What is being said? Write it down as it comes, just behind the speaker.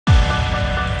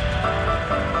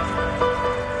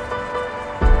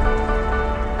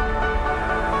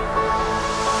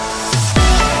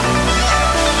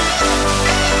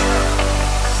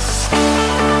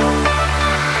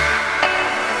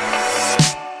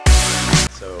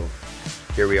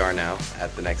here we are now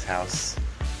at the next house,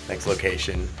 next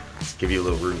location. Let's give you a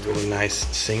little room. Really nice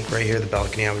sink right here, the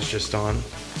balcony I was just on.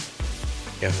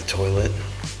 You have the toilet.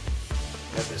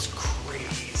 You have this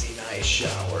crazy nice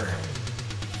shower.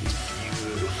 These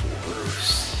beautiful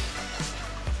roofs.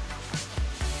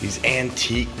 These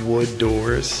antique wood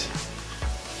doors.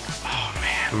 Oh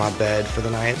man, my bed for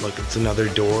the night. Look, it's another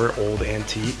door, old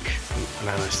antique.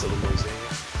 Nice little mosaic.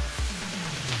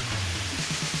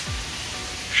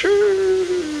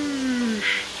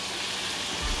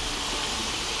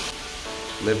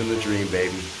 Living the dream,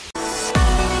 baby.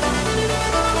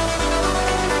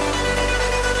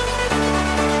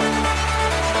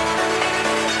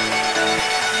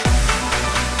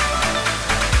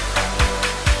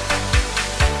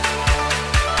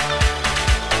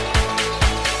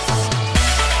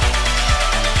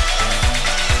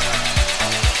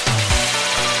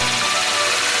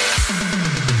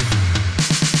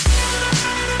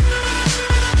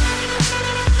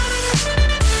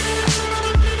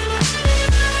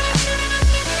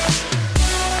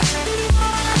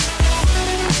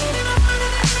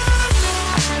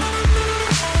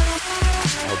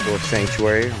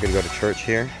 Sanctuary. We're gonna go to church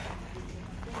here.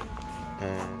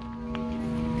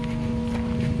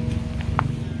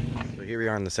 So here we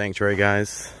are in the sanctuary,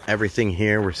 guys. Everything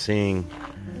here we're seeing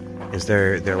is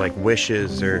their like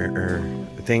wishes or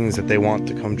things that they want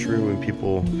to come true, and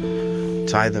people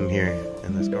tie them here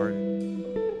in this garden.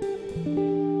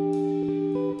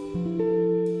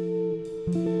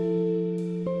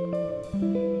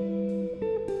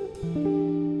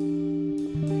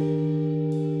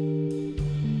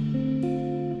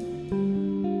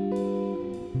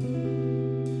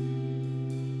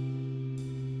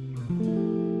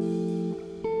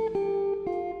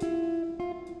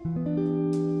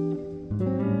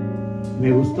 Me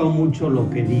gustó mucho lo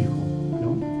que dijo,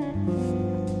 ¿no?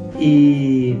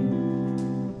 Y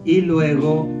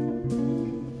luego,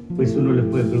 pues uno le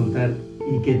puede preguntar,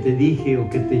 ¿y qué te dije o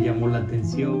qué te llamó la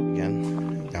atención?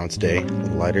 Again, now it's day, a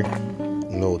little lighter, in the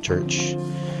middle of church.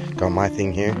 Got my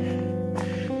thing here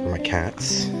for my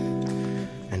cats.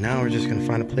 And now we're just gonna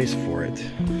find a place for it.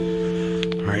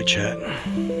 All right, chat.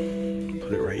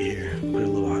 Put it right here, put it a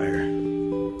little higher.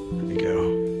 There we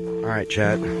go. All right,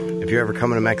 chat. If you're ever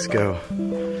coming to Mexico,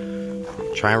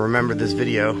 try and remember this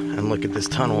video and look at this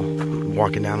tunnel,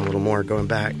 walking down a little more, going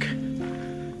back,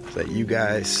 so that you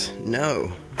guys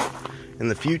know in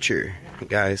the future,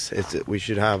 guys, we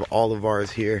should have all of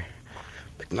ours here.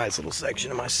 Like a nice little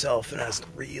section of myself, and it has a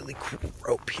really cool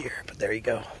rope here, but there you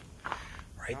go.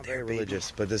 Right there,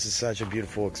 religious, but this is such a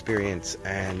beautiful experience.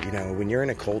 And you know, when you're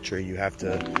in a culture, you have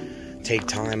to take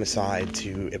time aside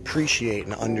to appreciate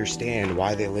and understand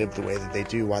why they live the way that they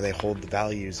do, why they hold the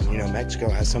values. And you know, Mexico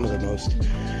has some of the most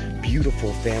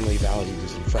beautiful family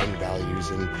values and friend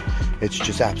values, and it's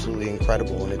just absolutely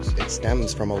incredible. And it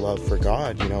stems from a love for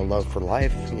God, you know, love for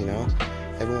life. You know,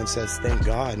 everyone says thank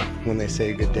God when they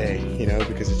say good day, you know,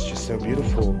 because it's just so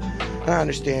beautiful. And I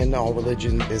understand all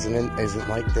religion isn't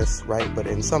like this, right? But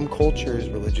in some cultures,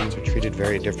 religions are treated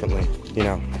very differently. You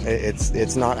know,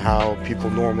 it's not how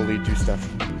people normally do stuff.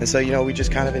 And so, you know, we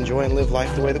just kind of enjoy and live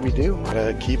life the way that we do.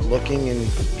 Keep looking and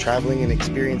traveling and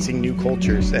experiencing new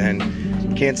cultures, and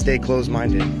can't stay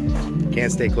closed-minded.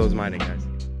 Can't stay closed-minded, guys.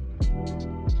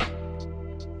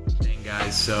 Dang,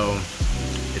 guys, so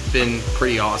it's been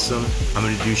pretty awesome. I'm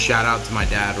gonna do shout out to my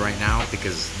dad right now,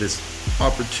 because this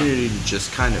opportunity to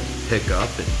just kind of pick up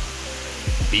and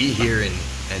be here and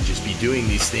just be doing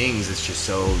these things is just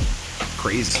so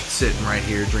crazy. Sitting right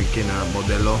here drinking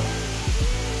Modelo.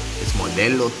 It's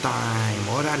Modelo time,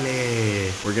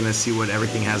 orale. We're gonna see what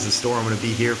everything has in store. I'm gonna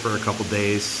be here for a couple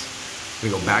days. I'm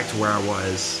gonna go back to where I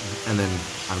was, and then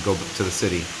I'll go to the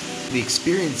city. The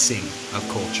experiencing of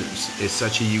cultures is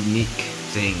such a unique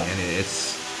thing, and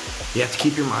you have to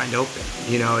keep your mind open.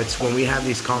 You know, it's when we have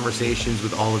these conversations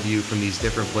with all of you from these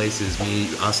different places,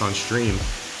 us on stream,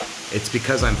 it's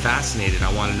because I'm fascinated.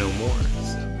 I want to know more.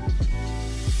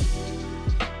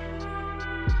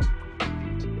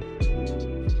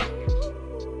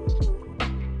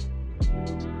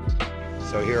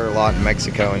 So here a lot in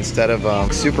Mexico, instead of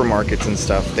supermarkets and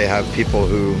stuff, they have people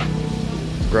who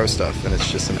grow stuff, and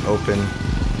it's just an open,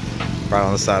 right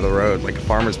on the side of the road, like a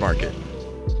farmer's market.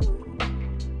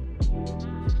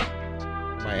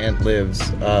 My aunt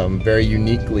lives very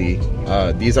uniquely.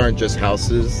 These aren't just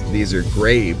houses, these are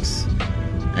graves.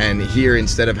 And here,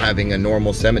 instead of having a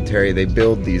normal cemetery, they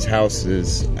build these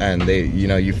houses, and they, you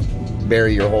know,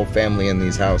 bury your whole family in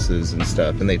these houses and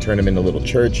stuff, and they turn them into little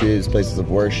churches, places of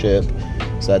worship,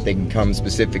 so that they can come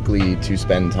specifically to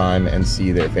spend time and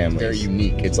see their families. Very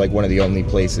unique. It's like one of the only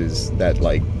places that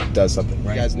like does something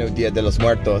right. You guys know Dia de los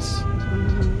Muertos.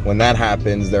 When that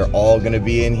happens, they're all gonna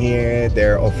be in here.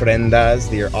 Their ofrendas,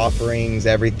 their offerings,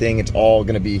 everything, it's all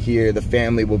gonna be here. The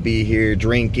family will be here,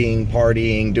 drinking,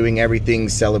 partying, doing everything,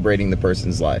 celebrating the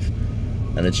person's life.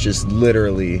 And it's just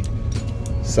literally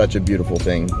such a beautiful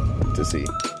thing to see.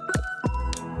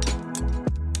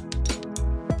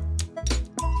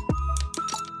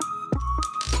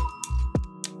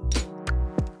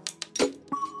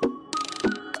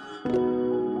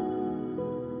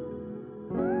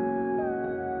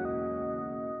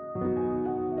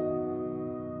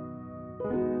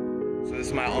 So this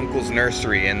is my uncle's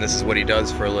nursery, and this is what he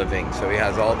does for a living. So he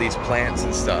has all these plants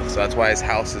and stuff. So that's why his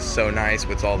house is so nice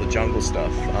with all the jungle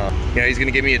stuff. You know, he's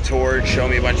gonna give me a tour, show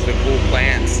me a bunch of the cool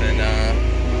plants, and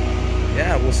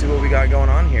yeah, we'll see what we got going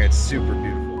on here. It's super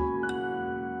beautiful.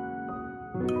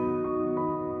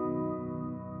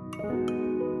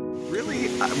 Really,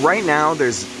 right now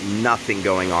there's nothing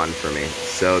going on for me.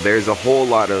 So there's a whole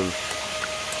lot of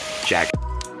jack,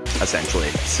 essentially.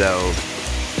 So,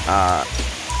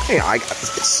 yeah, it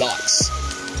sucks.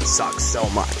 It sucks so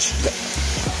much. It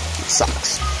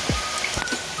sucks.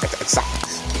 It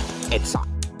sucks. It sucks.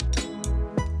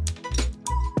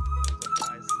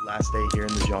 Last day here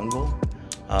in the jungle.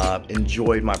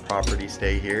 Enjoyed my property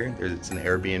stay here. It's an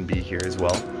Airbnb here as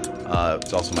well.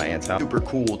 It's also my aunt's house. Super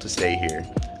cool to stay here.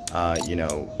 You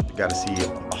know, got to see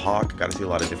a hawk, got to see a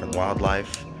lot of different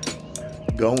wildlife.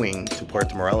 Going to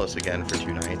Puerto Morelos again for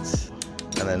 2 nights.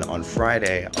 And then on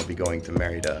Friday, I'll be going to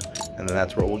Merida. And then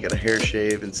that's where we'll get a hair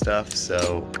shave and stuff.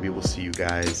 So we will see you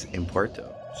guys in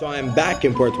Puerto. So I'm back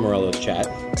in Puerto Morelos, chat.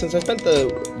 Since I spent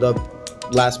the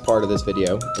last part of this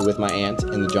video with my aunt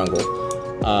in the jungle,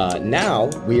 now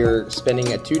we're spending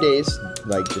 2 days,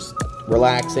 like just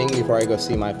relaxing before I go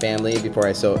see my family, before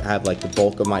I have like the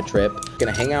bulk of my trip.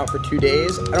 Gonna hang out for 2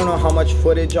 days. I don't know how much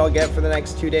footage I'll get for the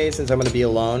next 2 days since I'm gonna be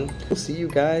alone. We'll see you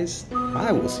guys.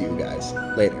 I will see you guys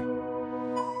later.